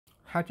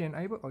how to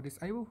enable or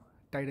disable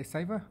data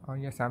saver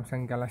on your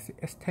Samsung Galaxy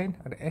S10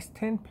 or the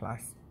S10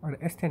 Plus or the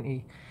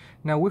S10e.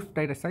 Now with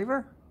data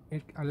saver,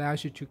 it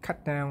allows you to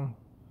cut down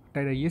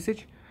data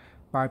usage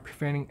by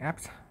preventing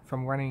apps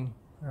from running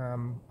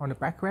on the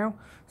background.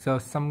 So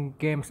some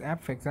games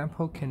app, for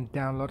example, can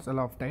download a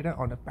lot of data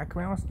on the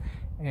backgrounds,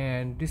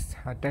 and this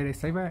data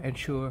saver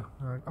ensure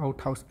all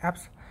those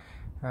apps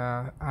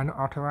are not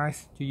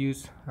authorized to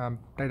use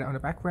data on the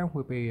background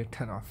will be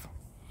turned off.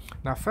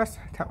 Now first,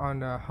 tap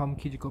on the home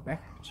key to go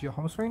back to your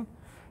home screen,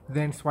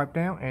 then swipe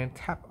down and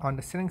tap on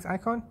the settings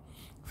icon.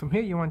 From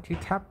here you want to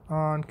tap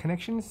on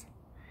connections,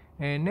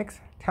 and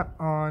next tap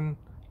on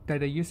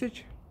data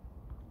usage,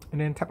 and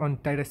then tap on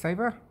data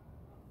saver.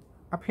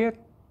 Up here,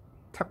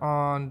 tap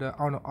on the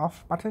on or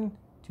off button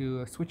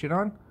to switch it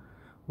on.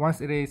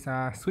 Once it is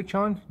switched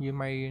on, you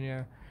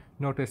may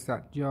notice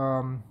that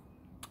you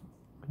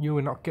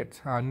will not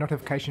get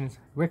notifications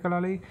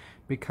regularly,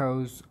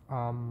 because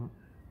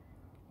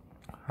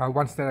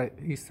once the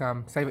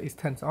saver is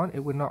turned on, it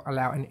will not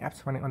allow any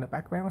apps running on the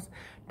backgrounds.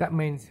 That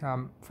means,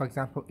 for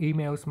example,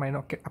 emails may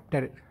not get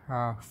updated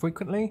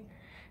frequently,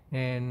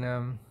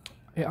 and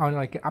it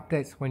only get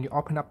updates when you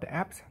open up the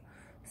apps.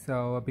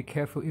 So be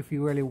careful if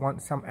you really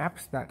want some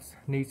apps that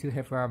need to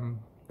have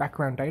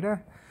background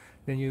data,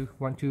 then you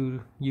want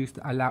to use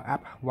the allow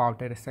app while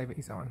data saver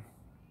is on.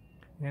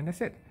 And that's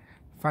it.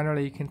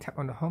 Finally, you can tap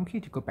on the home key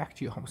to go back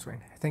to your home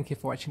screen. Thank you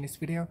for watching this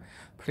video.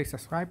 Please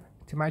subscribe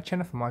to my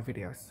channel for more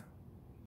videos.